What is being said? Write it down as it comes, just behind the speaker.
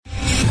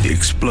the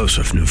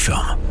explosive new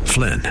film,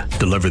 Flynn,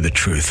 deliver the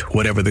truth,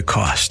 whatever the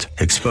cost.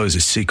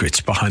 Exposes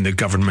secrets behind the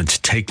government's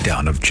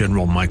takedown of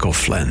General Michael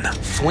Flynn.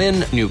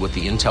 Flynn knew what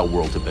the intel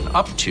world had been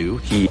up to.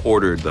 He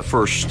ordered the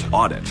first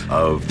audit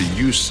of the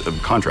use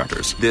of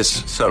contractors.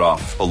 This set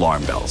off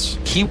alarm bells.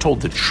 He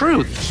told the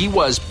truth. He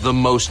was the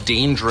most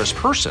dangerous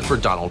person for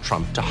Donald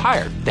Trump to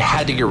hire. They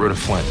had to get rid of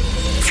Flynn.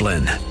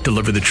 Flynn,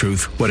 deliver the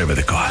truth, whatever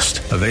the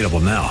cost. Available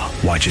now.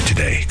 Watch it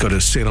today. Go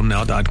to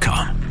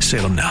salemnow.com.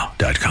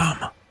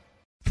 salemnow.com.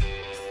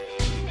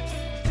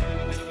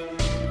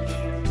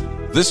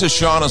 This is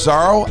Sean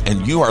Azzaro,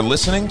 and you are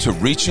listening to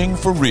Reaching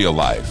for Real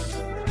Life.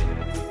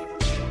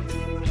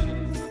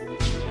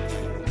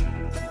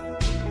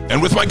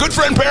 And with my good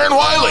friend Baron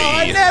Wiley. Oh,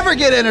 I never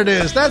get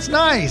introduced. That's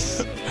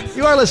nice.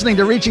 You are listening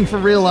to Reaching for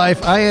Real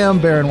Life. I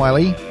am Baron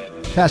Wiley.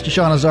 Pastor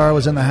Sean Azzaro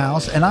is in the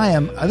house, and I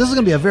am. This is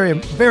going to be a very,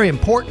 very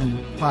important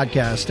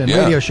podcast and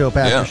radio show,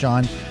 Pastor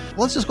Sean.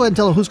 Well, let's just go ahead and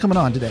tell them who's coming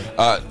on today.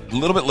 A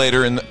little bit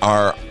later in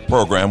our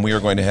program, we are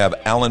going to have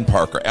Alan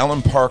Parker.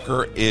 Alan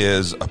Parker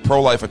is a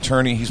pro-life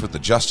attorney. He's with the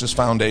Justice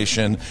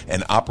Foundation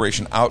and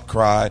Operation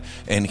Outcry,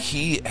 and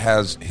he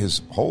has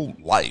his whole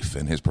life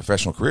and his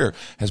professional career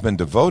has been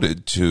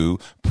devoted to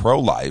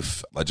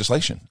pro-life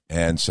legislation.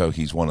 And so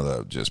he's one of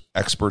the just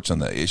experts on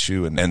the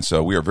issue. And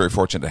so we are very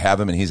fortunate to have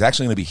him, and he's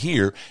actually going to be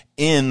here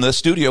in the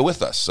studio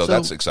with us. So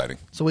that's exciting.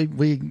 So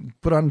we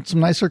put on some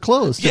nicer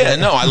clothes today. Yeah,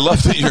 no, I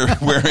love that you're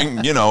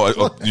wearing,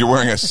 you're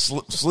wearing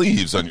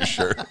sleeves on your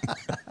shirt.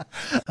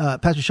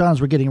 Pastor Sean, as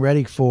we're getting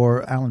ready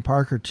for Alan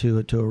Parker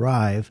to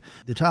arrive,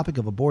 the topic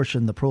of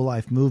abortion, the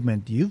pro-life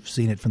movement, you've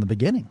seen it from the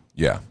beginning.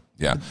 Yeah.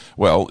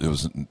 Well, it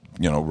was,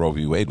 Roe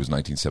v. Wade was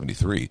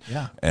 1973.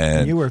 Yeah.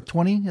 And you were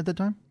 20 at the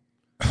time?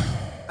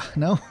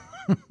 No?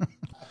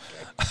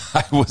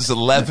 I was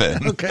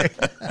 11. Okay.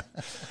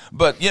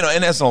 But,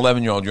 and as an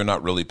 11-year-old, you're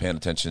not really paying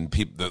attention.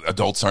 The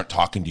adults aren't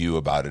talking to you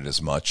about it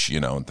as much,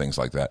 and things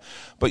like that.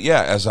 But,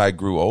 yeah, as I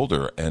grew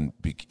older and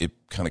it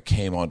kind of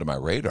came onto my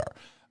radar,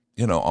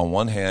 on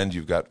one hand,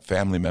 you've got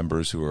family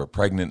members who are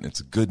pregnant.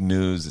 It's good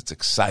news. It's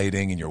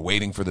exciting, and you're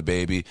waiting for the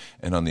baby.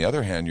 And on the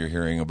other hand, you're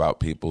hearing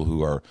about people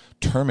who are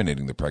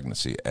terminating the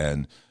pregnancy.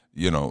 And,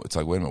 it's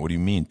like, wait a minute, what do you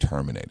mean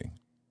terminating?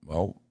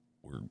 Well,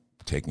 we're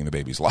taking the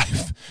baby's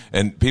life.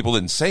 And people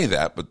didn't say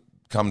that, but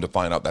come to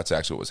find out that's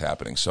actually what was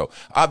happening. So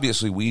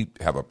obviously we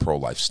have a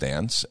pro-life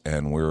stance,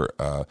 and we're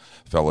a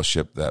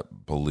fellowship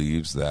that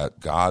believes that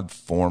God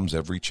forms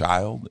every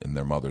child in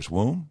their mother's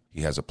womb.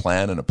 He has a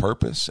plan and a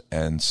purpose,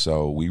 and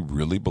so we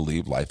really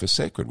believe life is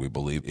sacred. We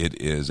believe it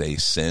is a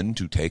sin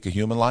to take a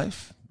human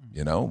life.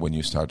 When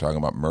you start talking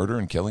about murder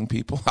and killing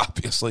people,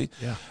 obviously.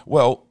 Yeah.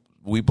 Well,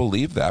 we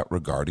believe that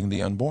regarding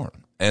the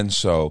unborn. And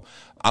so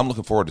I'm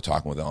looking forward to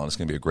talking with Ellen. It's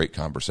going to be a great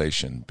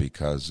conversation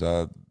because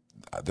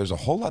there's a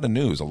whole lot of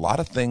news, a lot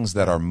of things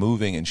that are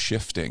moving and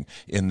shifting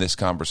in this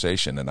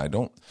conversation. And I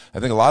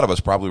think a lot of us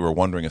probably were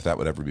wondering if that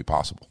would ever be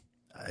possible.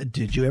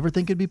 Did you ever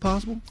think it'd be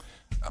possible?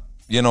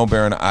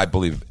 Baron, I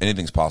believe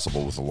anything's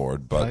possible with the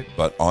Lord, but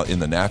in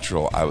the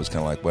natural, I was kind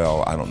of like,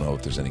 well, I don't know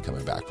if there's any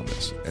coming back from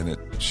this. And it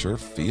sure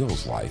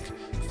feels like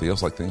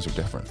things are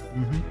different.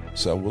 Mm-hmm.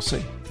 So we'll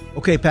see.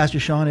 Okay, Pastor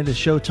Sean, it is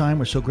showtime.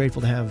 We're so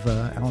grateful to have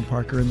Alan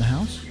Parker in the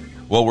house.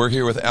 Well, we're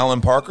here with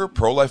Alan Parker,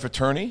 pro-life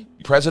attorney,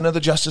 president of the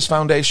Justice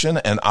Foundation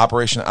and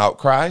Operation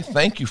Outcry.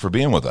 Thank you for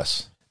being with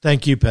us.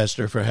 Thank you,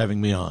 Pastor, for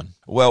having me on.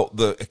 Well,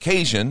 the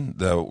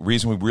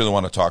reason we really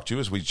want to talk to you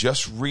is we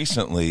just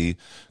recently,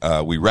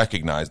 we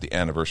recognized the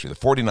anniversary, the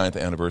 49th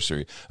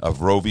anniversary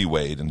of Roe v.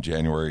 Wade on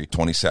January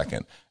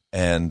 22nd.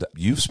 And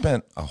you've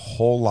spent a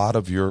whole lot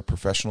of your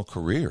professional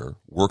career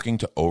working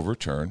to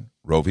overturn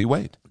Roe v.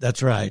 Wade.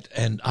 That's right.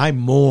 And I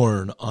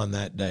mourn on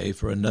that day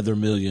for another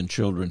 1 million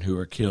children who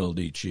are killed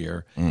each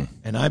year. Mm.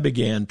 And I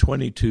began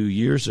 22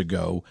 years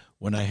ago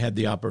when I had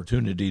the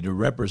opportunity to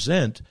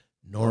represent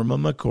Norma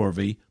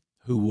McCorvey,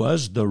 who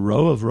was the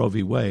Roe of Roe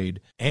v. Wade,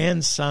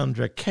 and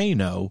Sandra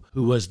Cano,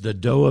 who was the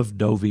Doe of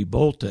Doe v.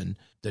 Bolton,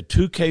 the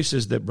two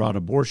cases that brought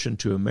abortion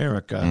to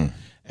America. Mm.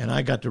 And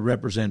I got to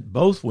represent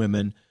both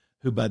women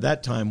who by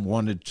that time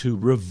wanted to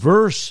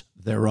reverse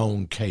their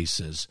own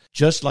cases,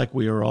 just like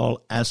we are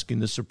all asking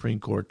the Supreme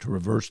Court to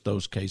reverse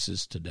those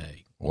cases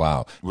today.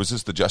 Wow. Was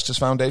this the Justice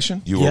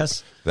Foundation?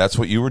 Yes. That's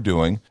what you were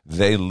doing.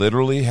 They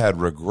literally had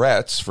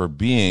regrets for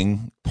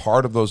being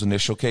part of those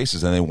initial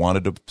cases, and they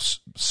wanted to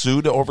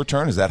sue to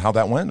overturn. Is that how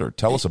that went? Or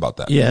tell us about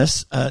that.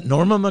 Yes.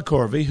 Norma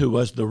McCorvey, who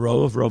was the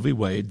Roe of Roe v.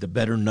 Wade, the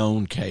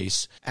better-known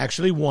case,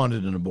 actually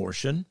wanted an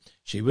abortion.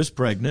 She was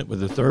pregnant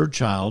with a third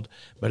child,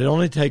 but it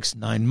only takes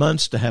 9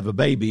 months to have a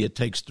baby. It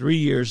takes 3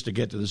 years to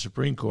get to the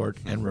Supreme Court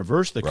and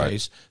reverse the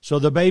case. So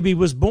the baby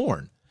was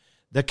born.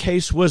 The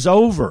case was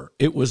over.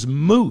 It was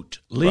moot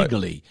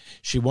legally. Right.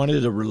 She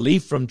wanted a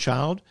relief from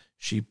child.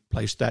 She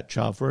placed that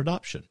child for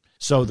adoption.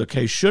 So the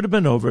case should have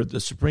been over. The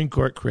Supreme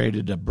Court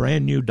created a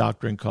brand new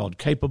doctrine called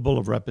capable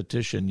of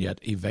repetition yet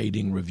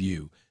evading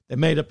review. They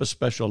made up a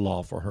special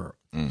law for her.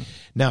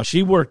 Now,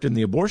 she worked in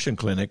the abortion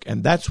clinic,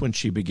 and that's when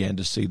she began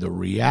to see the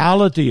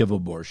reality of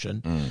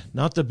abortion,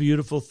 not the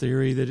beautiful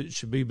theory that it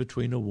should be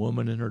between a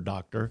woman and her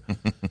doctor,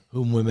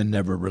 whom women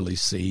never really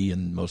see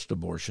in most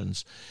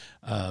abortions.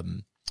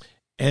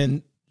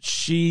 And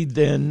she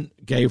then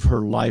gave her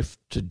life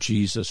to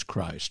Jesus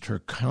Christ. Her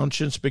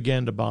conscience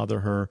began to bother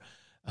her.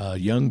 A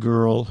young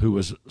girl who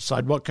was a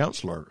sidewalk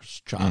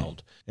counselor's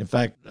child. In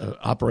fact,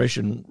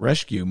 Operation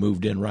Rescue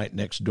moved in right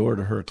next door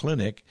to her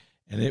clinic,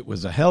 and it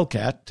was a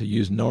hellcat, to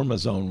use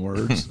Norma's own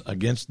words,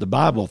 against the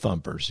Bible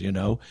thumpers,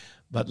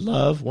 But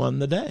love won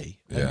the day.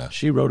 Yeah. And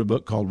she wrote a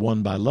book called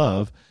Won by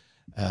Love,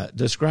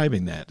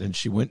 describing that. And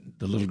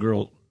the little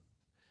girl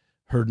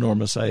heard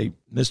Norma say,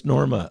 Miss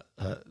Norma,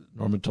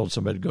 Norma told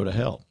somebody to go to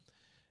hell.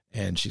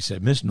 And she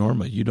said, Miss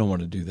Norma, you don't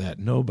want to do that.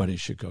 Nobody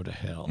should go to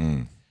hell.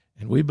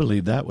 And we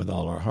believe that with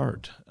all our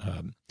heart.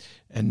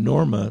 And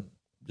Norma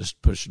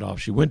just pushed it off.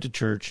 She went to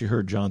church, she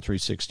heard John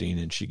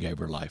 3:16, and she gave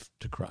her life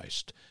to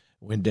Christ.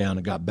 Went down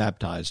and got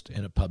baptized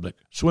in a public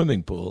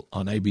swimming pool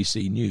on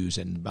ABC News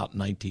in about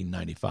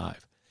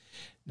 1995.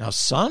 Now,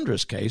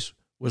 Sandra's case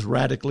was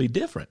radically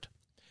different.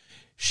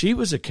 She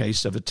was a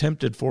case of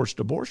attempted forced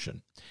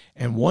abortion.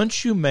 And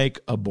once you make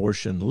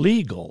abortion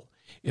legal,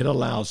 it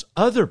allows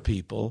other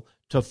people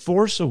to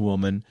force a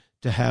woman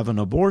to have an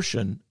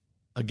abortion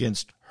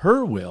against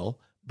her will,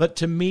 but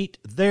to meet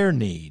their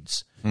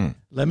needs.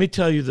 Let me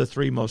tell you the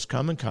three most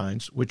common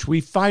kinds, which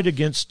we fight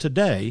against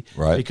today,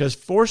 because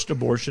forced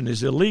abortion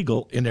is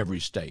illegal in every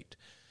state.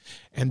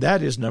 And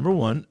that is, number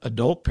one,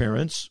 adult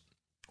parents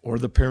or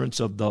the parents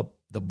of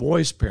the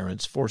boy's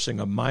parents forcing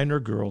a minor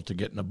girl to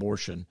get an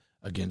abortion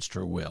against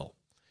her will.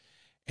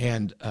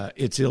 And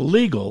it's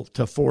illegal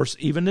to force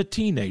even a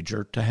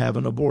teenager to have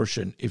an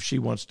abortion if she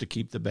wants to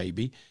keep the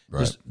baby.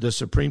 The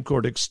Supreme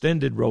Court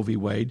extended Roe v.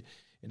 Wade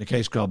in a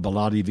case called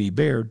Bellotti v.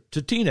 Baird to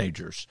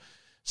teenagers.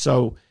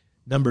 So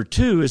number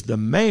two is the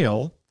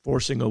male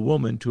forcing a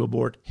woman to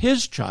abort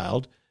his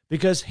child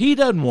because he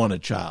doesn't want a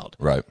child.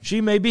 Right.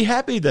 She may be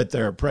happy that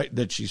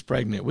that she's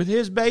pregnant with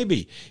his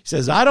baby. He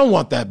says, I don't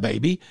want that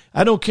baby.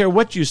 I don't care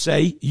what you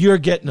say. You're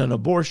getting an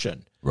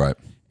abortion. Right.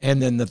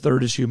 And then the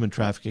third is human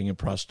trafficking and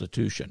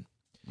prostitution.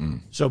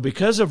 So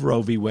because of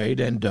Roe v. Wade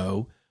and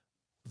Doe,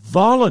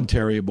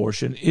 voluntary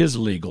abortion is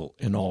legal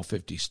in all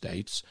 50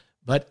 states.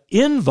 But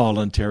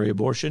involuntary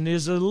abortion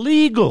is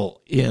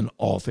illegal in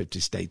all 50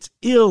 states,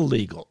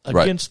 illegal,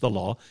 against the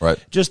law. Right.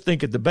 Just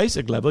think at the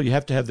basic level, you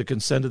have to have the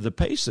consent of the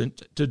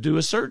patient to do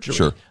a surgery.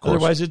 Sure,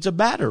 otherwise, it's a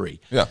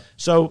battery. Yeah.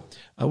 So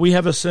we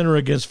have a Center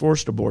Against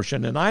Forced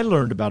Abortion, and I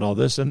learned about all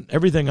this, and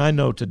everything I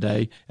know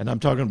today, and I'm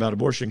talking about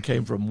abortion,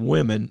 came from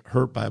women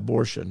hurt by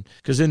abortion.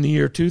 Because in the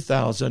year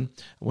 2000,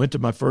 I went to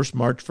my first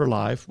March for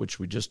Life, which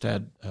we just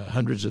had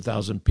hundreds of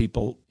thousands of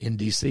people in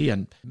D.C.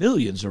 and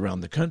millions around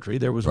the country.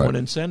 There was one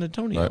in San Antonio.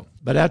 Right.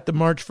 But at the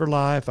March for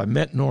Life, I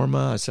met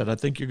Norma. I said, I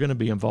think you're going to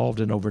be involved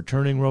in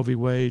overturning Roe v.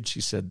 Wade.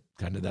 She said,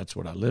 kind of, that's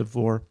what I live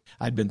for.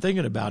 I'd been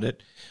thinking about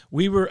it.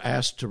 We were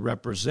asked to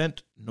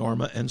represent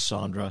Norma and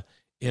Sandra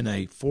in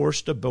a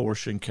forced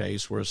abortion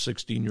case where a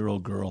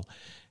 16-year-old girl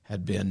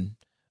had been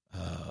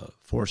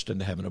forced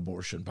into having an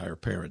abortion by her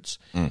parents.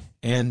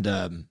 And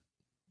the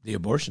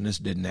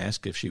abortionist didn't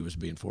ask if she was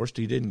being forced.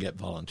 He didn't get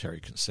voluntary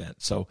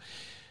consent. So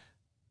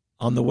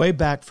on the way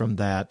back from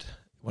that,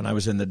 when I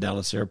was in the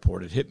Dallas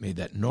airport, it hit me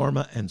that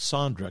Norma and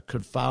Sandra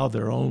could file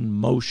their own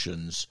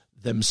motions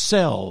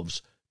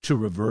themselves to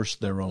reverse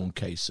their own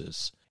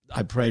cases.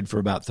 I prayed for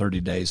about 30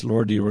 days.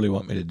 Lord, do you really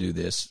want me to do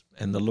this?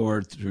 And the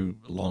Lord, through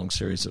a long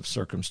series of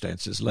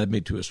circumstances, led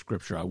me to a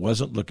scripture I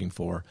wasn't looking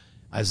for,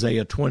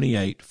 Isaiah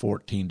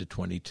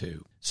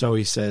 28:14-22. So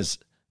he says,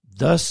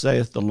 Thus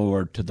saith the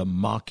Lord to the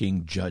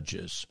mocking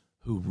judges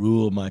who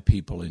rule my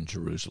people in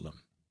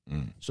Jerusalem.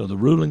 So the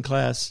ruling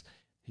class,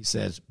 he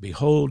says,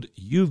 behold,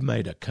 you've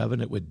made a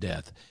covenant with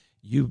death.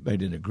 You've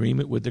made an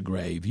agreement with the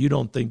grave. You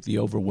don't think the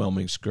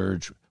overwhelming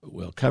scourge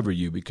will cover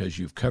you because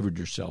you've covered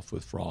yourself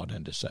with fraud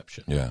and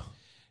deception. Yeah.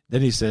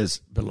 Then he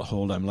says,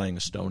 behold, I'm laying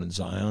a stone in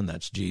Zion.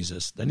 That's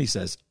Jesus. Then he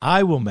says,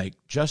 I will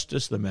make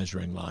justice the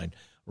measuring line,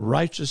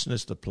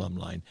 righteousness the plumb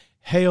line.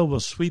 Hail will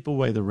sweep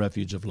away the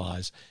refuge of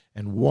lies,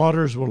 and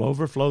waters will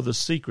overflow the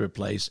secret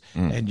place,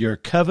 and your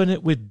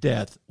covenant with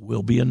death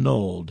will be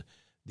annulled.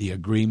 The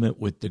agreement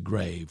with the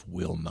grave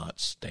will not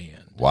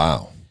stand.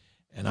 Wow.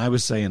 And I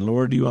was saying,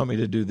 Lord, do you want me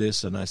to do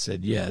this? And I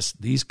said, yes,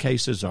 these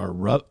cases are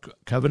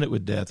covenant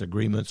with death,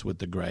 agreements with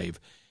the grave.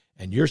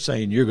 And you're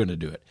saying you're going to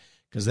do it.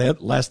 Because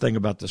that last thing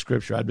about the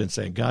scripture, I'd been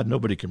saying, God,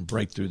 nobody can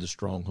break through the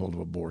stronghold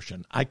of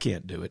abortion. I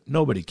can't do it.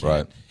 Nobody can.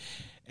 Right.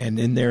 And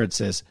in there it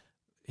says,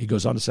 he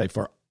goes on to say,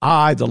 for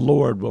I, the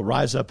Lord, will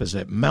rise up as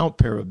at Mount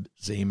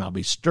Perazim. I'll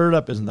be stirred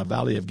up as in the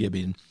valley of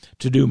Gibeon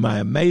to do my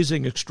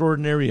amazing,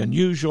 extraordinary,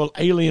 unusual,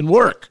 alien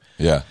work.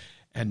 Yeah.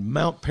 And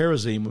Mount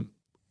Perazim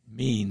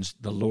means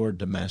the Lord,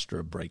 the master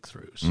of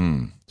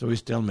breakthroughs. So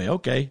he's telling me,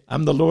 okay,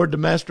 I'm the Lord, the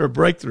master of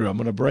breakthrough. I'm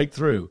going to break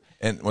through.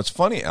 And what's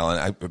funny,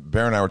 Alan,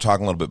 Bear and I were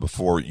talking a little bit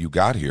before you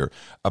got here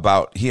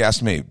about, he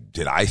asked me,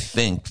 did I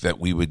think that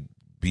we would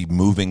be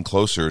moving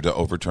closer to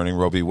overturning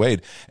Roe v.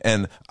 Wade.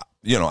 And,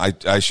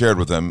 I shared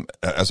with them,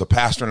 as a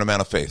pastor and a man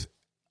of faith,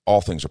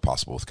 all things are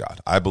possible with God.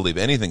 I believe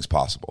anything's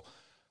possible.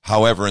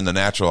 However, in the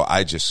natural,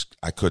 I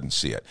couldn't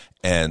see it.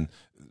 And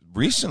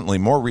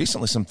more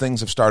recently, some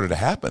things have started to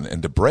happen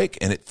and to break,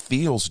 and it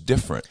feels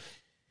different.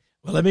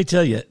 Well, let me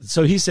tell you.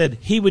 So he said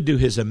he would do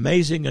his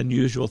amazing,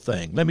 unusual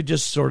thing. Let me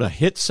just sort of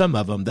hit some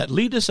of them that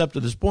lead us up to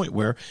this point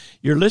where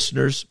your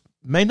listeners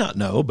may not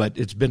know, but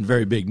it's been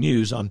very big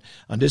news. On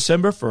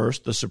December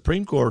 1st, the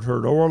Supreme Court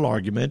heard oral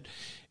argument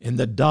in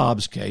the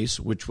Dobbs case,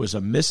 which was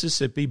a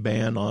Mississippi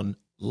ban on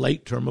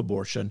late-term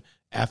abortion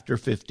after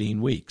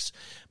 15 weeks.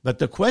 But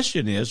the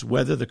question is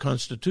whether the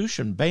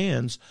Constitution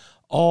bans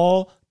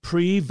all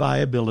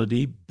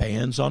pre-viability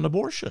bans on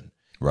abortion.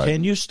 Right.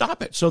 Can you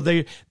stop it? So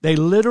they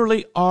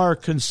literally are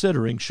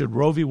considering, should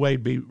Roe v.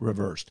 Wade be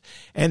reversed?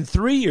 And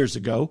 3 years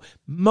ago,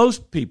 lots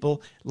of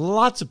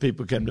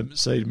people came to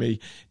say to me,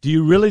 do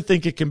you really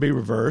think it can be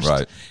reversed?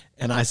 Right.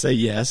 And I say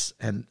yes,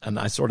 and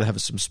I sort of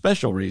have some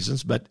special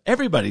reasons, but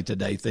everybody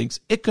today thinks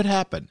it could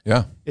happen.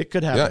 Yeah. It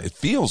could happen. Yeah, it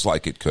feels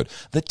like it could.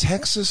 The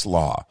Texas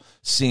law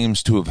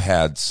seems to have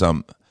had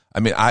some,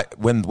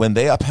 when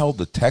they upheld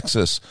the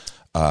Texas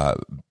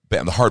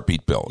the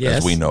heartbeat bill, yes,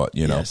 as we know it,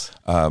 yes.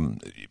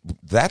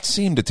 That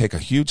seemed to take a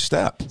huge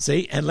step.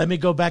 See, and let me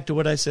go back to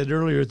what I said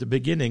earlier at the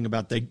beginning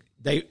about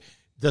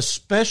the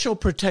special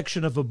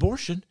protection of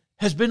abortion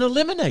has been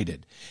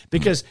eliminated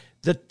because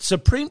the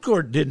Supreme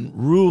Court didn't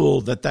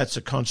rule that that's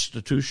a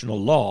constitutional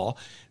law.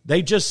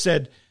 They just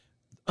said,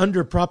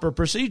 under proper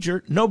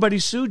procedure, nobody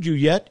sued you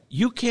yet.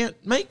 You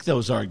can't make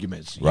those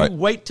arguments. Right. You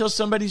wait till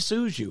somebody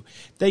sues you.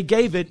 They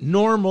gave it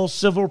normal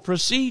civil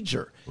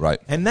procedure. Right.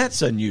 And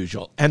that's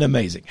unusual and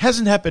amazing.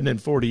 Hasn't happened in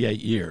 48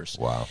 years.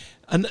 Wow.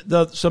 And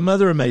some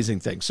other amazing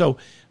things. So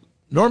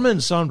Norma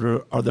and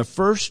Sandra are the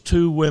first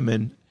two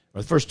women,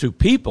 or the first two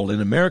people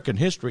in American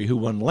history who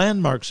won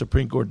landmark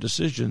Supreme Court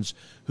decisions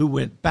who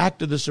went back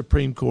to the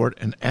Supreme Court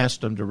and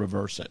asked them to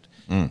reverse it.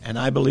 And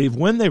I believe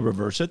when they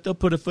reverse it, they'll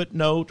put a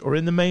footnote or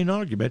in the main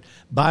argument,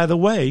 by the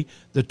way,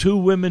 the two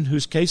women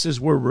whose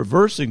cases we're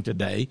reversing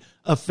today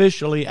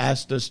officially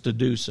asked us to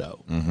do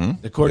so.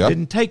 The court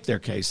didn't take their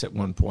case at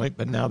one point,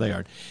 but now they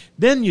are.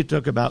 Then you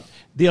talk about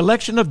the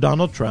election of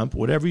Donald Trump,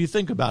 whatever you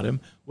think about him,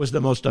 was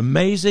the most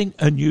amazing,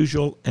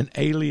 unusual, and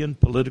alien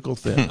political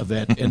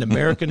event in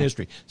American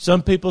history.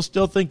 Some people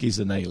still think he's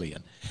an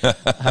alien.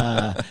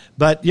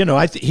 But,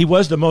 he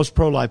was the most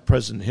pro-life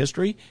president in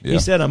history. Yeah. He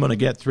said, I'm going to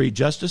get 3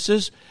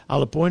 justices.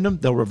 I'll appoint them.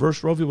 They'll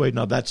reverse Roe v. Wade.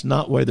 Now, that's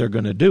not the way they're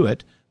going to do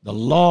it. The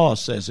law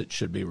says it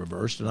should be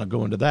reversed, and I'll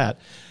go into that.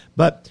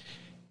 But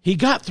he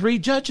got 3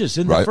 judges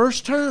in the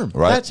first term.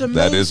 Right. That's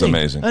amazing. That is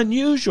amazing.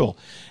 Unusual.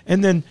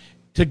 And then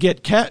to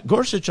get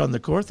Gorsuch on the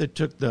court, they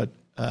took the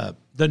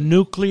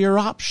nuclear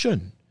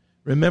option.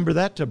 Remember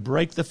that, to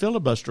break the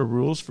filibuster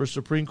rules for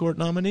Supreme Court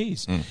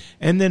nominees.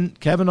 And then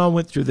Kavanaugh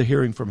went through the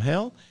hearing from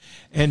hell,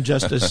 and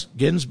Justice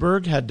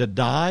Ginsburg had to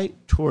die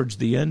towards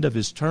the end of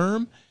his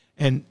term,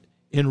 and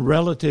in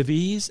relative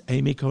ease,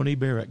 Amy Coney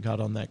Barrett got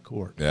on that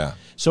court. Yeah.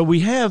 So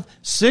we have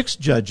 6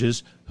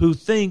 judges who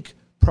think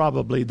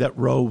probably that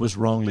Roe was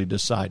wrongly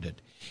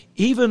decided.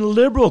 Even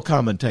liberal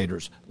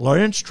commentators,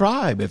 Lawrence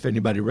Tribe, if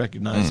anybody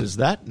recognizes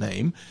that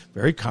name,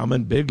 very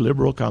common, big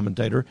liberal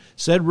commentator,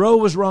 said Roe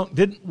was wrong.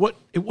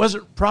 It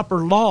wasn't proper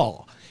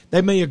law.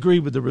 They may agree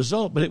with the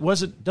result, but it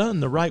wasn't done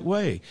the right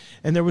way.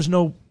 And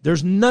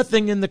there's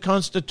nothing in the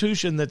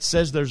Constitution that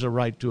says there's a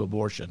right to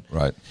abortion.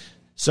 Right.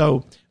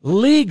 So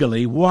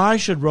legally, why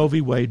should Roe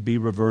v. Wade be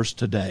reversed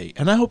today?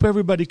 And I hope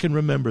everybody can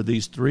remember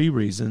these 3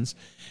 reasons,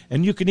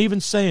 and you can even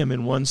say them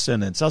in one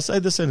sentence. I'll say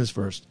the sentence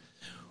first.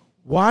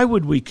 Why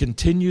would we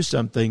continue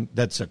something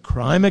that's a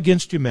crime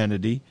against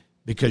humanity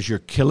because you're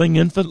killing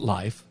infant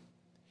life?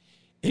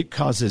 It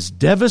causes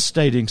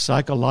devastating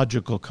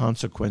psychological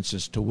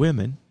consequences to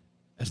women,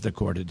 as the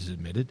court has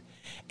admitted.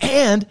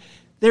 And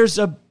there's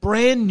a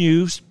brand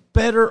new,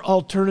 better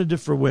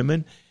alternative for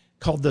women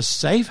called the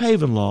Safe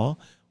Haven Law,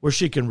 where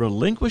she can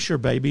relinquish her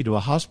baby to a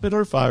hospital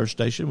or fire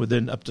station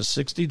within up to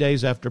 60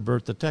 days after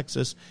birth to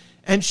Texas,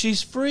 and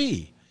she's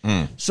free.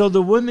 So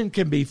the woman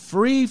can be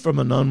free from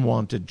an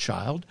unwanted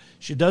child.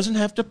 She doesn't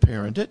have to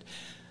parent it,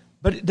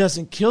 but it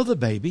doesn't kill the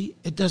baby.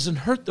 It doesn't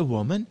hurt the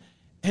woman,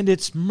 and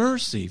it's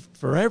mercy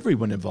for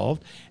everyone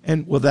involved.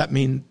 And will that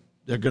mean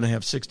they're going to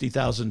have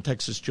 60,000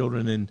 Texas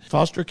children in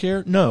foster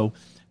care? No.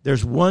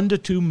 There's 1 to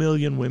 2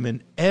 million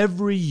women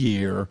every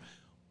year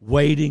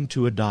waiting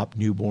to adopt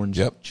newborn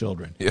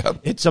children. Yep.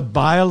 It's a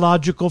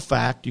biological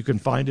fact. You can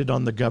find it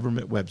on the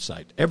government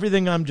website.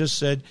 Everything I'm just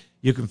said,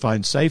 you can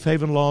find safe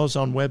haven laws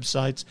on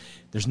websites.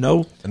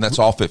 And that's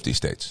all 50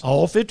 states.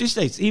 All 50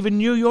 states, even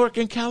New York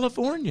and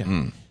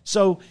California.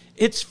 So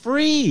it's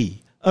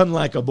free,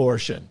 unlike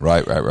abortion.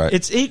 Right.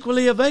 It's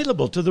equally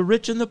available to the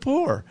rich and the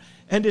poor,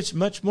 and it's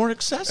much more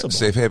accessible.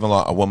 Safe haven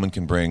law, a woman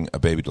can bring a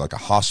baby to like a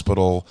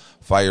hospital,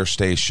 fire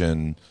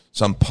station,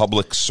 some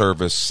public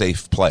service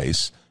safe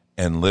place,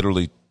 and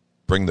literally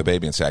bring the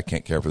baby and say, I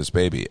can't care for this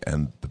baby,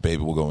 and the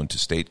baby will go into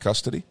state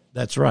custody?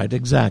 That's right,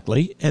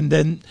 exactly. And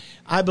then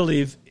I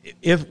believe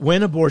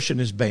when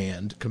abortion is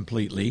banned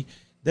completely,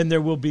 then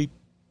there will be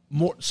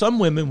more. Some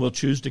women will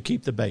choose to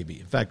keep the baby.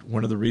 In fact,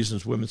 one of the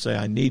reasons women say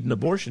I need an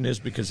abortion is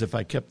because if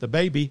I kept the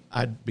baby,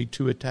 I'd be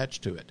too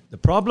attached to it. The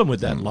problem with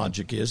that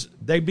logic is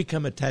they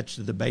become attached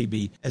to the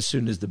baby as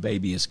soon as the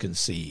baby is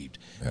conceived.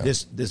 Yeah.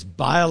 This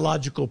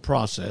biological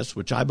process,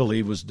 which I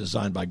believe was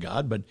designed by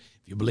God, but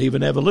if you believe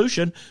in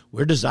evolution,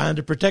 we're designed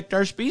to protect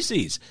our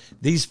species.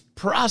 These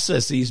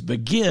processes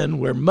begin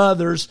where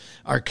mothers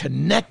are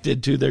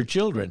connected to their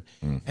children.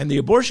 And the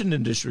abortion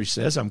industry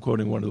says, I'm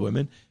quoting one of the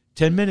women,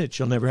 10 minutes,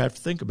 you'll never have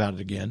to think about it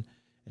again.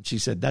 And she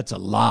said, that's a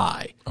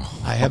lie.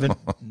 I haven't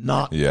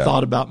not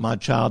thought about my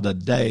child a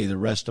day the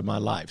rest of my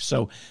life.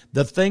 So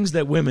the things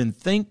that women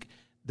think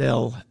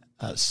they'll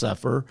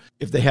suffer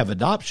if they have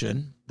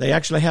adoption, they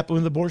actually happen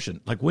with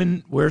abortion. Like,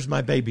 where's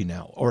my baby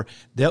now? Or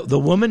the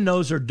woman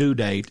knows her due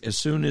date as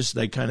soon as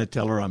they kind of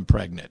tell her I'm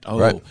pregnant.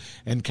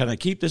 And can I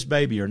keep this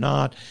baby or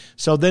not?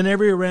 So then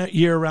every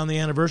year around the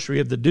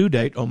anniversary of the due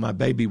date, my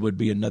baby would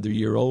be another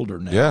year older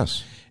now.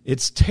 Yes.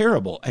 It's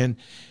terrible.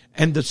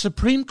 And the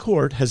Supreme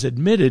Court has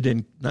admitted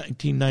in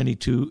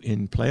 1992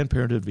 in Planned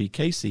Parenthood v.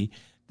 Casey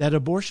that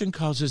abortion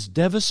causes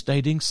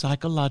devastating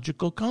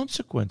psychological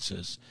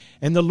consequences.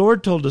 And the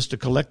Lord told us to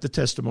collect the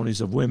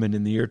testimonies of women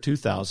in the year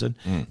 2000.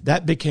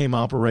 That became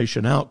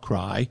Operation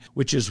Outcry,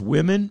 which is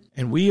women,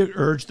 and we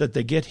urge that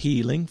they get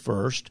healing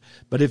first.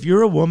 But if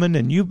you're a woman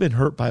and you've been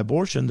hurt by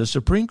abortion, the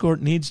Supreme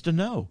Court needs to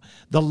know.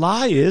 The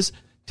lie is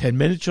 10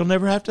 minutes, you'll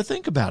never have to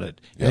think about it.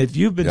 Yep. And if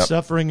you've been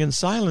suffering in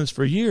silence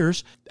for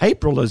years,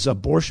 April is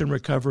Abortion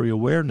Recovery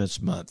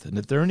Awareness Month. And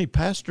if there are any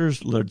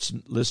pastors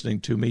listening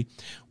to me,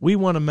 we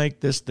want to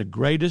make this the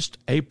greatest.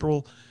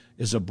 April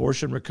is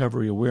Abortion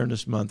Recovery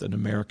Awareness Month in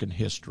American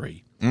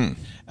history.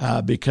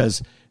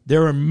 Because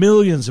there are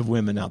millions of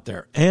women out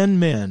there and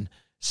men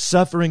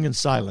suffering in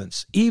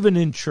silence, even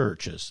in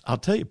churches. I'll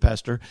tell you,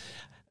 Pastor,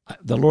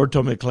 the Lord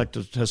told me to collect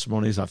the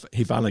testimonies.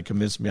 He finally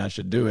convinced me I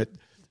should do it.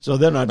 So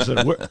then I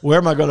said, where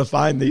am I going to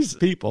find these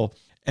people?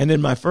 And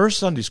in my first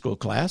Sunday school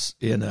class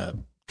in a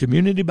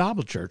community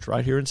Bible church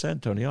right here in San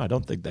Antonio, I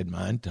don't think they'd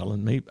mind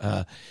telling me,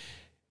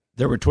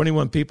 there were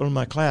 21 people in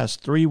my class.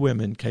 3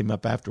 women came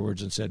up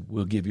afterwards and said,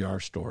 we'll give you our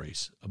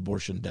stories.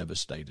 Abortion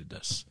devastated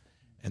us.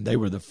 And they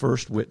were the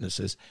first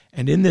witnesses.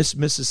 And in this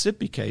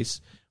Mississippi case,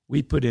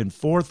 we put in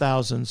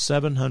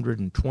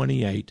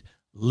 4,728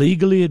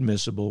 legally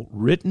admissible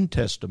written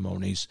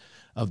testimonies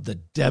of the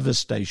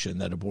devastation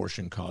that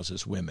abortion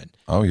causes women.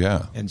 Oh,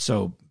 yeah. And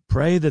so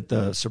pray that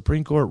the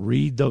Supreme Court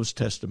read those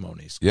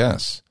testimonies.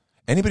 Yes.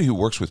 Anybody who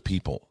works with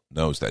people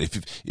knows that.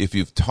 If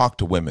you've talked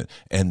to women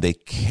and they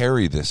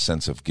carry this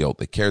sense of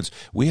guilt,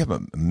 we have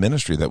a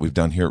ministry that we've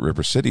done here at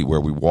River City where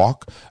we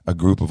walk a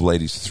group of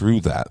ladies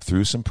through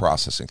some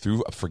processing,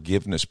 through a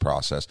forgiveness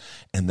process,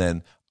 and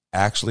then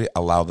actually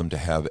allow them to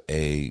have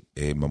a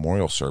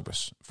memorial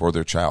service for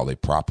their child, a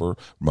proper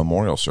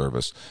memorial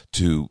service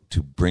to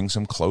bring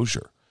some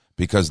closure,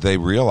 because they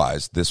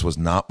realize this was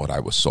not what I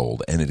was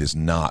sold, and it is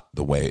not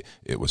the way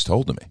it was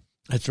told to me.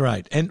 That's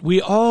right. And we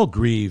all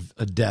grieve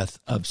a death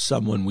of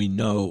someone we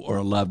know or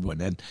a loved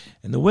one, and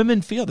the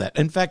women feel that.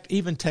 In fact,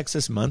 even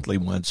Texas Monthly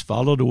once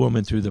followed a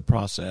woman through the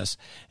process,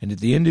 and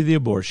at the end of the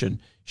abortion,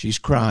 she's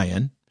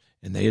crying,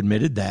 and they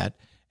admitted that,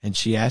 and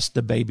she asked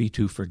the baby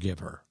to forgive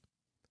her.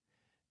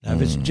 Now,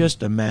 if it's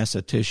just a mass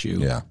of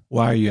tissue,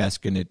 why are you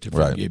asking it to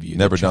forgive you?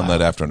 Never done that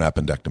after an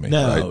appendectomy.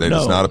 No, right?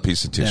 It's not a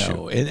piece of tissue.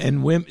 No.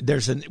 And women,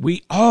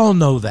 we all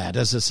know that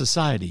as a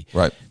society.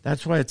 Right.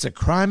 That's why it's a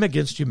crime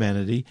against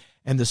humanity.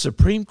 And the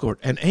Supreme Court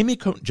and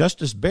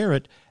Justice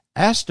Barrett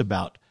asked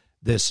about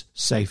this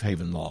safe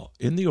haven law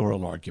in the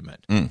oral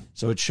argument.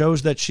 So it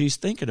shows that she's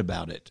thinking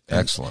about it.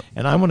 Excellent.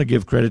 And I want to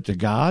give credit to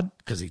God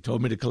because he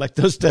told me to collect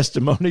those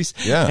testimonies,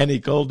 and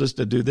he told us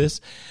to do this.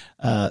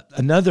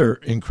 Another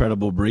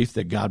incredible brief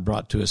that God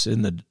brought to us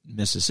in the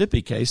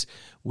Mississippi case,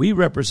 we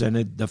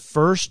represented the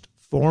first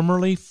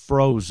formerly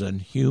frozen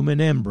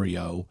human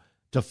embryo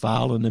to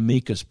file an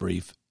amicus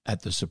brief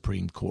at the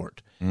Supreme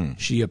Court.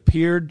 She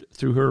appeared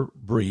through her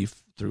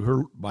brief,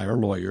 by her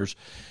lawyers,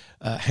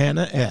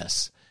 Hannah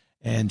S.,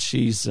 and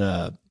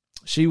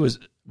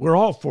we're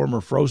all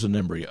former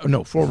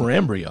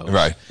embryos.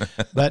 Right.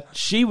 But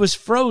she was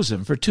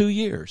frozen for 2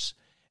 years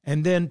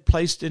and then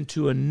placed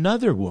into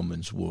another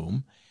woman's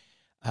womb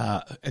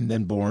and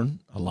then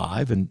born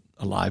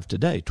alive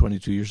today,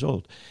 22 years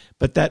old.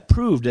 But that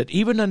proved that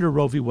even under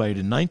Roe v. Wade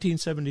in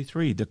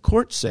 1973, the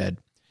court said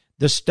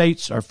the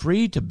states are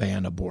free to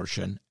ban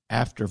abortion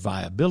after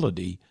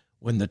viability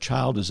when the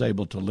child is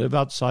able to live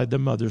outside the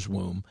mother's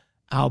womb,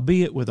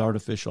 albeit with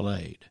artificial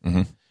aid.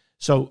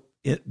 So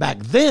back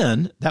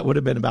then, that would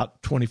have been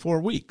about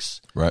 24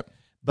 weeks. Right.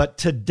 But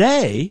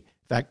today,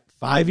 in fact,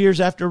 5 years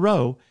after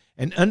Roe,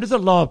 and under the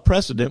law of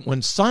precedent,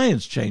 when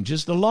science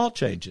changes, the law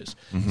changes.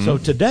 So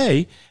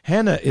today,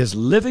 Hannah is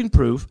living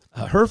proof.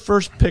 Her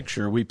first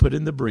picture we put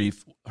in the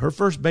brief, her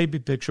first baby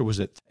picture was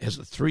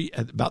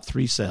about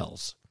 3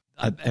 cells.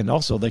 And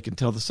also they can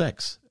tell the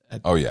sex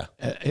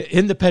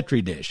in the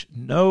Petri dish.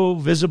 No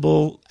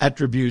visible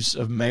attributes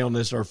of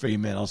maleness or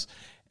femaleness,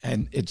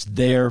 and it's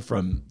there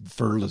from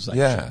fertilization.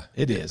 Yeah.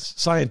 It is,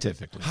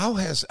 scientifically. How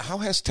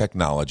has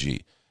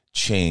technology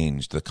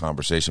changed the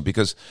conversation?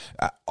 Because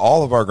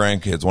all of our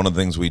grandkids, one of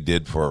the things we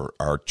did for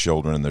our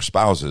children and their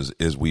spouses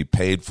is we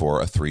paid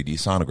for a 3D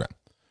sonogram,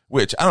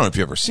 which I don't know if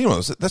you've ever seen one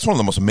of those. That's one of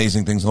the most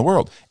amazing things in the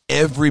world.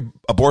 Every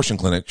abortion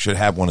clinic should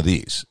have one of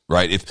these,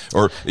 right?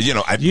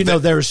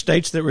 There are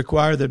states that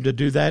require them to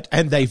do that,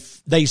 and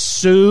they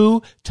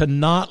sue to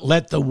not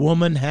let the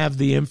woman have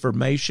the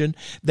information.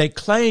 They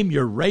claim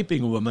you're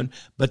raping a woman,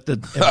 but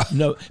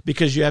no,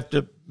 because you have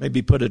to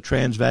maybe put a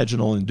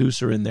transvaginal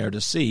inducer in there to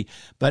see.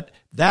 But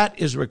that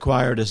is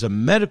required as a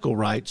medical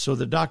right, so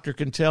the doctor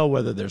can tell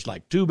whether there's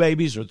like 2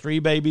 babies or 3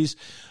 babies,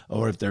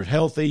 or if they're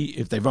healthy.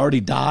 If they've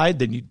already died,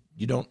 then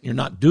you're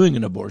not doing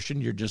an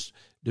abortion. You're just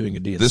doing a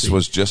DNC. This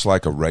was just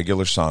like a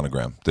regular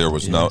sonogram. There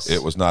was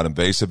it was not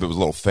invasive. It was a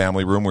little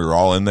family room. We were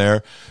all in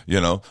there.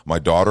 My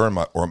daughter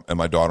and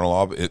my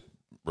daughter-in-law,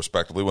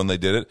 respectively, when they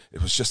did it,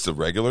 it was just a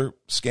regular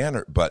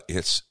scanner. But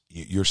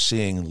you're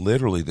seeing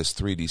literally this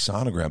 3D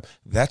sonogram.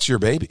 That's your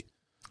baby.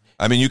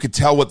 I mean, you can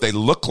tell what they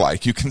look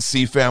like. You can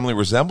see family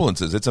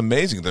resemblances. It's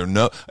amazing.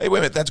 Hey, wait a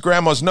minute, that's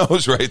grandma's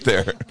nose right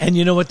there. And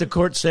you know what the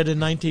court said in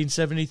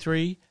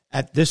 1973?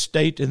 At this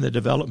state in the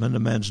development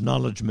of man's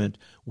knowledgement,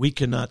 we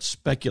cannot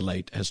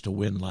speculate as to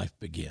when life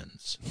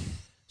begins.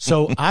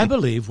 So I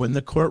believe when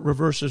the court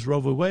reverses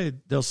Roe v.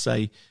 Wade, they'll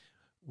say,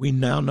 we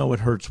now know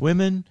it hurts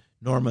women.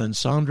 Norma and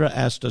Sandra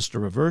asked us to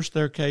reverse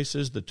their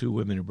cases, the 2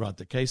 women who brought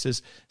the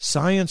cases.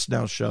 Science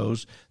now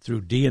shows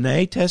through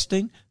DNA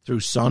testing, through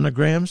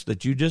sonograms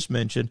that you just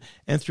mentioned,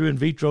 and through in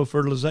vitro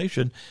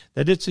fertilization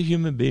that it's a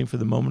human being for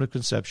the moment of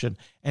conception.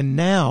 And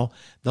now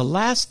the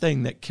last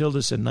thing that killed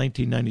us in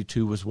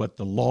 1992 was what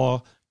the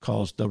law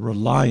calls the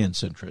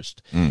reliance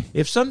interest.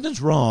 If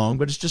something's wrong,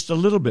 but it's just a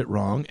little bit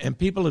wrong, and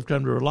people have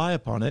come to rely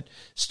upon it,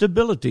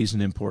 stability is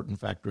an important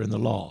factor in the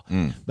law.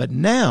 But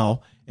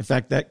now, in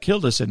fact, that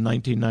killed us in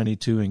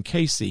 1992 in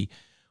Casey,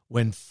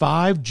 when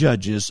 5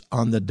 judges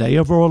on the day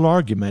of oral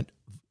argument,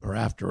 or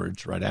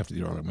afterwards, right after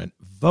the oral argument,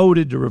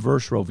 voted to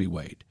reverse Roe v.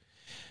 Wade.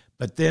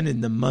 But then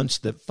in the months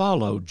that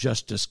followed,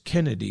 Justice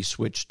Kennedy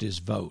switched his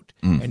vote,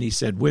 and he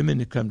said women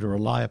have come to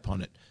rely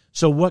upon it.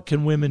 So what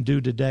can women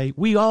do today?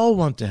 We all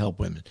want to help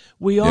women.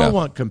 We all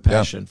want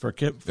compassion for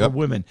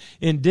women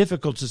in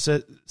difficult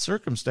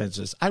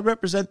circumstances. I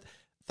represent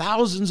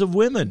thousands of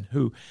women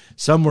who,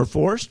 some were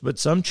forced, but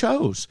some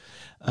chose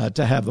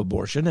to have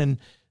abortion. And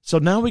so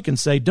now we can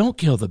say, don't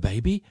kill the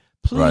baby.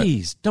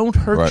 Please, don't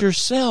hurt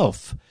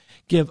yourself.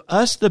 Give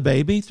us the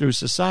baby through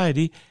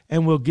society,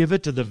 and we'll give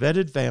it to the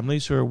vetted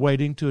families who are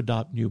waiting to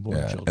adopt newborn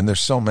children. And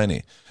there's so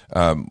many.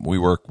 We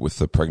work with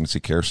the Pregnancy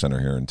Care Center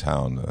here in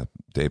town.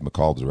 Dave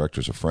McCall, the director,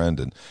 is a friend,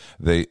 and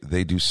they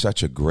do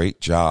such a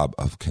great job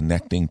of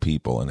connecting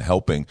people and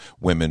helping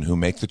women who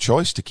make the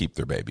choice to keep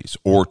their babies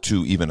or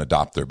to even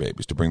adopt their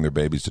babies, to bring their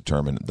babies to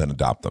term and then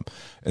adopt them.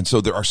 And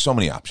so there are so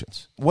many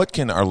options. What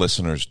can our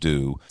listeners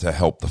do to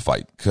help the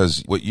fight?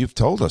 Because what you've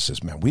told us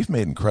is, man, we've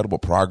made incredible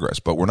progress,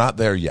 but we're not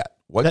there yet.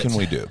 What can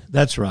we do?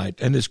 That's right.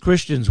 And as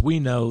Christians, we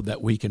know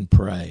that we can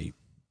pray,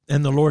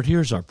 and the Lord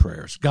hears our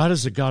prayers. God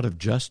is a God of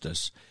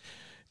justice.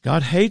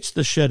 God hates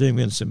the shedding of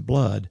innocent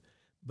blood,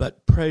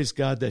 but praise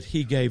God that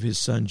he gave his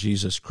son,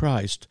 Jesus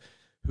Christ,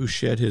 who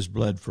shed his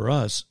blood for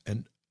us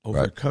and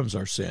overcomes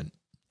our sin.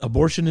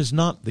 Abortion is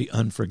not the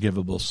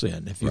unforgivable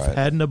sin. If you've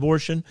had an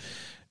abortion,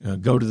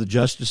 go to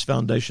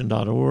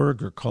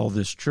thejusticefoundation.org or call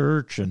this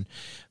church and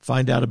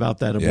find out about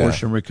that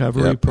abortion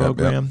recovery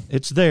program.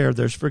 It's there.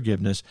 There's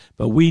forgiveness.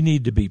 But we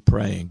need to be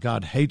praying.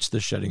 God hates the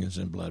shedding of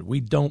innocent blood. We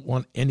don't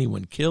want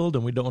anyone killed,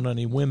 and we don't want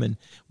any women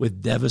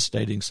with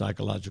devastating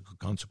psychological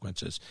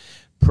consequences.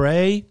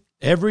 Pray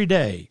every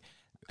day.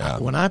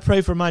 When I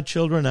pray for my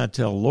children, I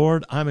tell,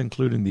 Lord, I'm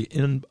including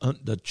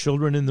the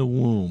children in the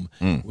womb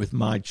with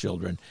my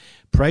children.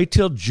 Pray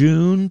till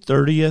June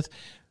 30th.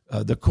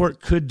 The court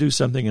could do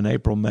something in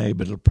April, May,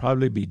 but it'll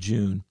probably be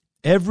June.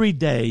 Every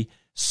day,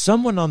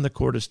 someone on the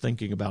court is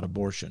thinking about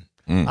abortion.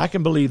 I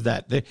can believe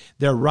that.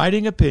 They're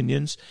writing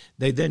opinions.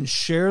 They then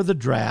share the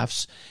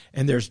drafts,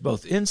 and there's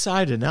both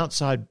inside and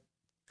outside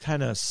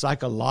kind of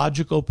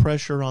psychological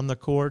pressure on the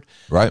court.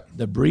 Right.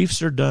 The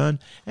briefs are done.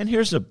 And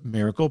here's a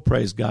miracle,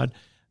 praise God.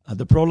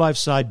 The pro-life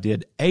side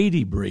did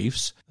 80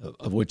 briefs,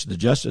 of which the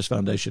Justice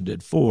Foundation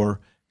did 4,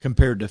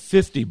 compared to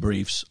 50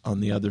 briefs on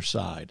the other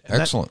side.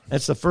 And excellent.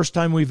 That's the first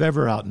time we've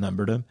ever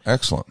outnumbered them.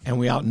 Excellent. And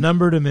we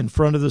outnumbered them in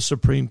front of the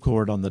Supreme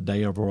Court on the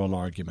day of oral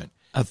argument.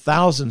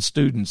 1,000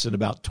 students and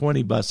about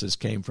 20 buses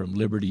came from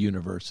Liberty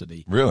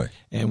University. Really?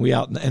 And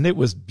and it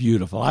was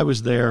beautiful. I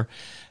was there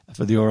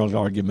for the oral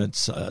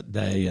arguments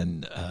day,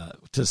 and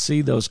to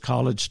see those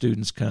college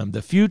students come.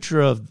 The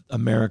future of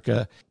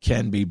America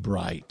can be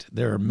bright.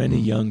 There are many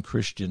young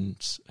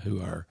Christians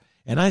who are,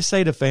 and I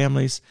say to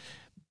families,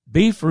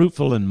 be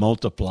fruitful and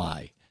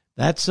multiply.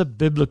 That's a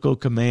biblical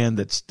command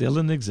that's still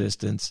in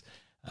existence.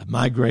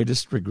 My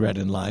greatest regret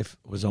in life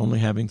was only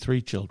having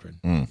 3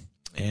 children.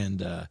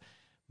 And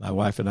my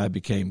wife and I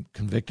became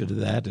convicted of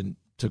that and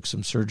took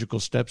some surgical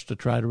steps to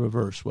try to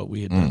reverse what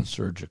we had done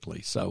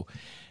surgically. So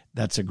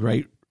that's a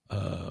great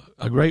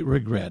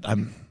regret.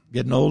 I'm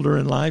getting older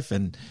in life,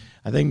 and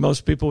I think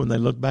most people, when they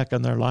look back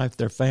on their life,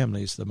 their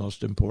family is the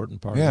most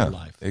important part of their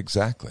life.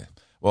 Exactly.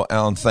 Well,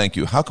 Alan, thank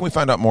you. How can we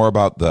find out more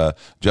about the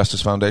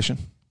Justice Foundation?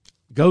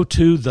 Go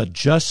to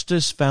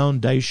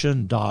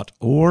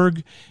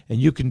thejusticefoundation.org, and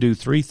you can do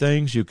 3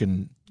 things. You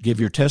can give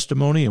your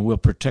testimony, and we'll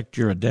protect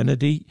your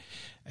identity.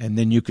 And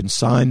then you can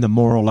sign the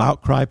moral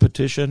outcry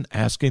petition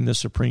asking the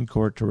Supreme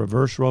Court to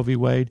reverse Roe v.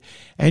 Wade.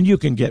 And you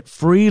can get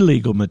free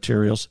legal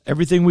materials.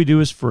 Everything we do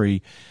is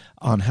free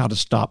on how to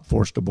stop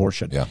forced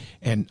abortion. Yeah.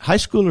 And high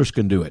schoolers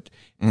can do it.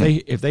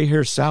 If they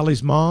hear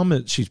Sally's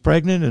mom, she's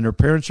pregnant and her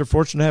parents are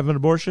forced to have an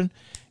abortion,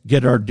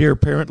 get our Dear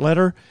Parent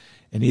letter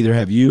and either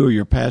have you or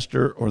your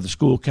pastor or the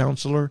school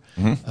counselor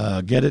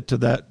get it to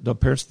the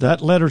parents.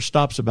 That letter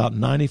stops about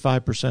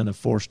 95% of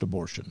forced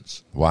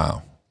abortions.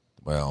 Wow.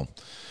 Well,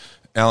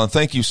 Alan,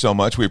 thank you so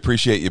much. We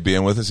appreciate you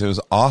being with us. It was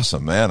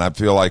awesome, man. I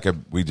feel like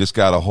we just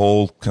got a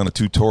whole kind of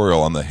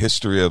tutorial on the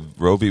history of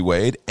Roe v.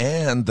 Wade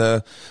and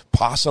the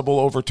possible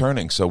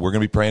overturning. So we're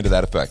going to be praying to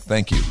that effect.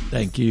 Thank you.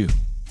 Thank you.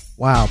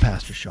 Wow,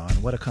 Pastor Sean,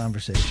 what a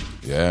conversation.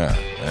 Yeah,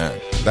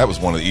 man. That was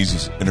one of the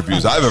easiest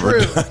interviews I've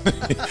ever done.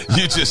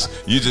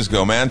 You just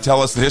go, man,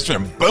 tell us the history,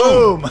 and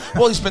boom.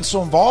 Well, he's been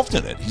so involved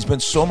in it. He's been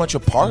so much a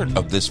part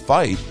of this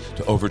fight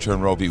to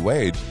overturn Roe v.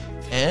 Wade.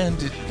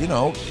 And, you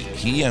know,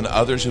 he and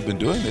others who've been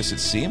doing this, it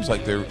seems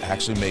like they're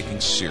actually making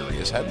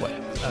serious headway.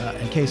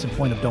 In case in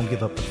point of don't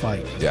give up the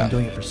fight. He's been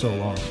doing it for so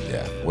long.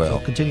 Yeah, well.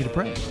 So continue to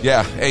pray.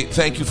 Yeah. Hey,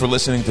 thank you for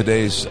listening to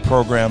today's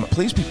program.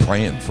 Please be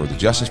praying for the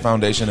Justice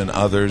Foundation and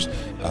others.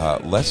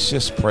 Let's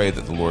just pray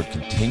that the Lord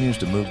continues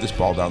to move this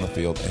ball down the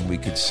field and we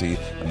could see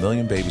 1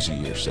 million babies a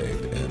year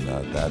saved. And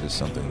that is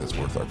something that's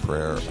worth our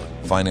prayer,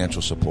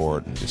 financial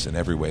support, and just in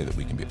every way that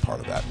we can be a part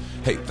of that.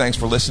 Hey, thanks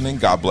for listening.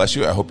 God bless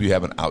you. I hope you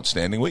have an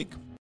outstanding week.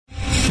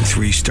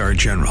 3-star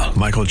General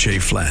Michael J.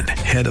 Flynn,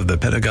 head of the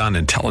Pentagon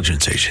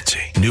Intelligence Agency,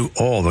 knew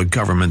all the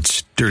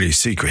government's dirty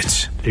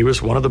secrets. He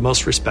was one of the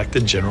most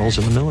respected generals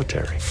in the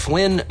military.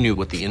 Flynn knew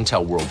what the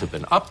intel world had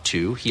been up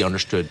to. He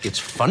understood its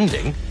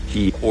funding.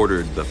 He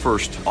ordered the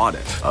first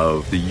audit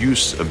of the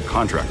use of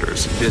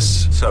contractors.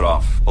 This set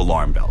off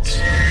alarm bells.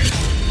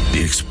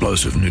 The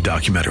explosive new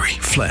documentary,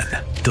 Flynn,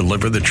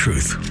 Deliver the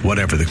Truth,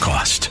 Whatever the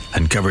Cost,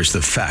 uncovers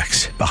the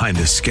facts behind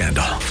this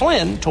scandal.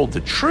 Flynn told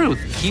the truth.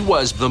 He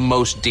was the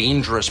most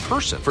dangerous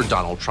person for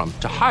Donald Trump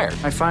to hire.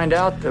 I find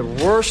out the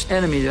worst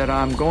enemy that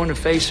I'm going to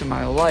face in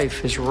my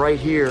life is right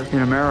here in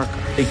America.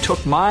 They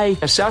took my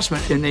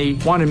assessment and they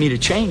wanted me to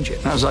change it.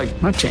 And I was like,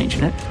 I'm not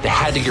changing it. They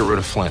had to get rid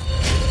of Flynn.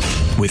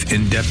 With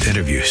in-depth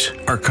interviews,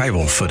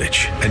 archival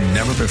footage, and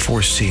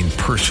never-before-seen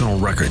personal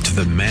records of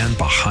the man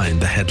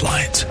behind the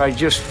headlines. I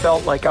just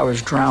felt like I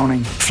was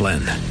drowning. Flynn,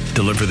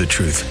 Deliver the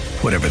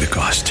Truth, Whatever the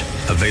Cost.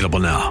 Available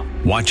now.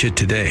 Watch it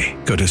today.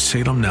 Go to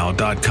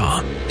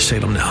salemnow.com.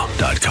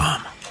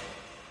 salemnow.com.